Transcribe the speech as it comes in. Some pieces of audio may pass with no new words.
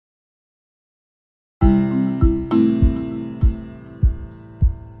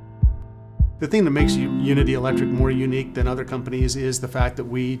The thing that makes Unity Electric more unique than other companies is the fact that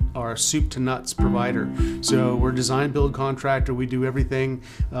we are a soup to nuts provider. So we're design build contractor. We do everything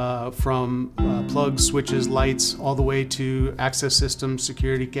from plugs, switches, lights, all the way to access systems,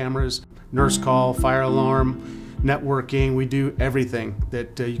 security cameras, nurse call, fire alarm, networking. We do everything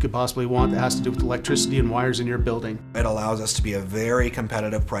that you could possibly want that has to do with electricity and wires in your building. It allows us to be a very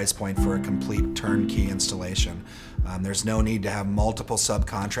competitive price point for a complete turnkey installation. There's no need to have multiple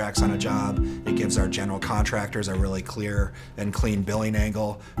subcontracts on a job. It gives our general contractors a really clear and clean billing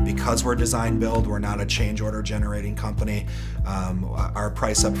angle. Because we're design build, we're not a change order generating company. Our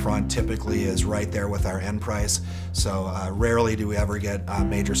price up front typically is right there with our end price. So rarely do we ever get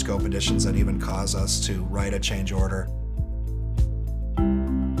major scope additions that even cause us to write a change order.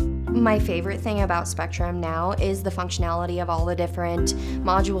 My favorite thing about Spectrum now is the functionality of all the different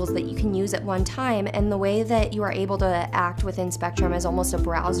modules that you can use at one time, and the way that you are able to act within Spectrum as almost a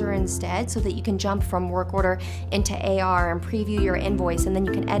browser instead, so that you can jump from work order into AR and preview your invoice, and then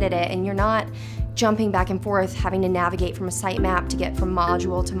you can edit it, and you're not jumping back and forth having to navigate from a sitemap to get from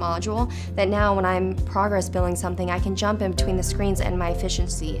module to module. That now when I'm progress billing something, I can jump in between the screens, and my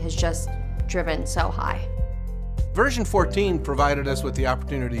efficiency has just driven so high. Version 14 provided us with the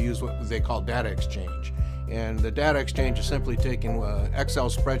opportunity to use what they call data exchange. And the data exchange is simply taking an Excel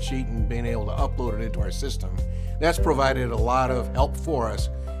spreadsheet and being able to upload it into our system. That's provided a lot of help for us,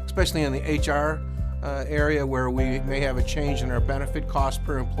 especially in the HR area where we may have a change in our benefit cost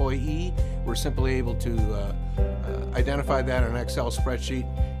per employee. We're simply able to identify that in an Excel spreadsheet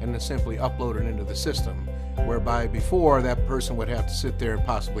and then simply upload it into the system. Whereby before, that person would have to sit there and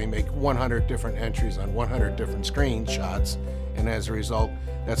possibly make 100 different entries on 100 different screenshots, and as a result,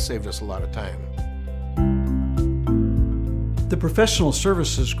 that saved us a lot of time. The professional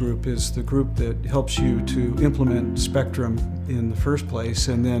services group is the group that helps you to implement Spectrum in the first place,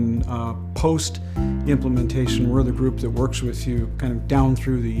 and then post-implementation, we're the group that works with you kind of down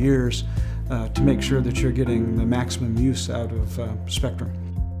through the years to make sure that you're getting the maximum use out of Spectrum.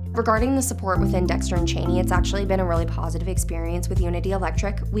 Regarding the support within Dexter Chaney, it's actually been a really positive experience with Unity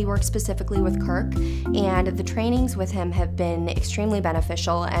Electric. We work specifically with Kirk, and the trainings with him have been extremely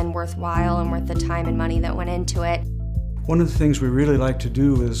beneficial and worthwhile and worth the time and money that went into it. One of the things we really like to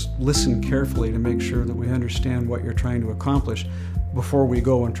do is listen carefully to make sure that we understand what you're trying to accomplish before we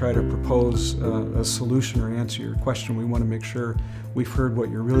go and try to propose a solution or answer your question. We want to make sure we've heard what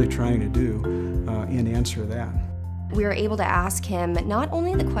you're really trying to do and answer that. We were able to ask him not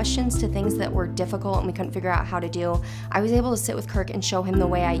only the questions to things that were difficult and we couldn't figure out how to do. I was able to sit with Kirk and show him the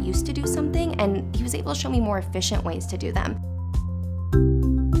way I used to do something, and he was able to show me more efficient ways to do them.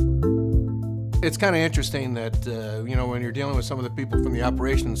 It's kind of interesting that, you know, when you're dealing with some of the people from the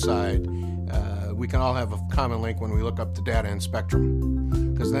operations side, we can all have a common link when we look up the data in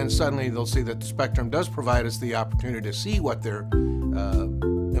Spectrum. Because then suddenly they'll see that Spectrum does provide us the opportunity to see what their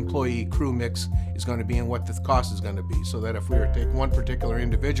employee crew mix is going to be and what the cost is going to be, so that if we were to take one particular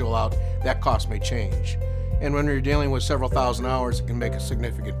individual out, that cost may change. And when you're dealing with several thousand hours, it can make a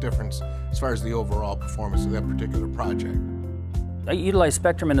significant difference as far as the overall performance of that particular project. I utilize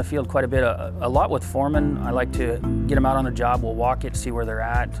Spectrum in the field quite a bit, a lot with foremen. I like to get them out on the job, we'll walk it, see where they're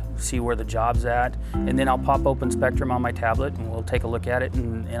at, see where the job's at, and then I'll pop open Spectrum on my tablet and we'll take a look at it,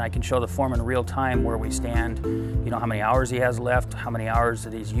 and I can show the foreman in real time where we stand, you know, how many hours he has left, how many hours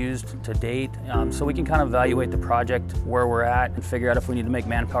that he's used to date, so we can kind of evaluate the project, where we're at, and figure out if we need to make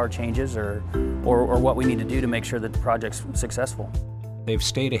manpower changes or what we need to do to make sure that the project's successful. They've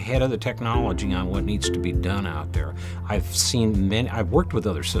stayed ahead of the technology on what needs to be done out there. I've worked with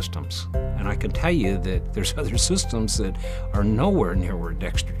other systems, and I can tell you that there's other systems that are nowhere near where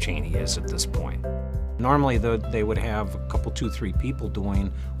Dexter Chaney is at this point. Normally they would have a couple, 2, 3 people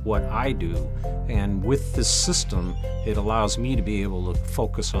doing what I do, and with this system, it allows me to be able to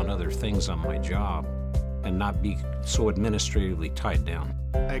focus on other things on my job and not be so administratively tied down.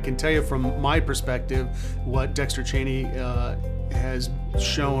 I can tell you from my perspective what Dexter Chaney has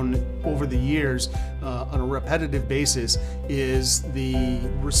shown over the years on a repetitive basis is the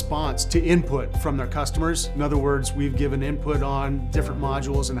response to input from their customers. In other words, we've given input on different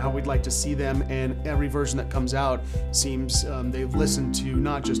modules and how we'd like to see them, and every version that comes out seems they've listened to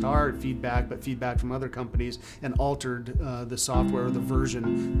not just our feedback but feedback from other companies and altered the software or the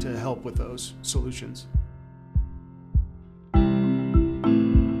version to help with those solutions.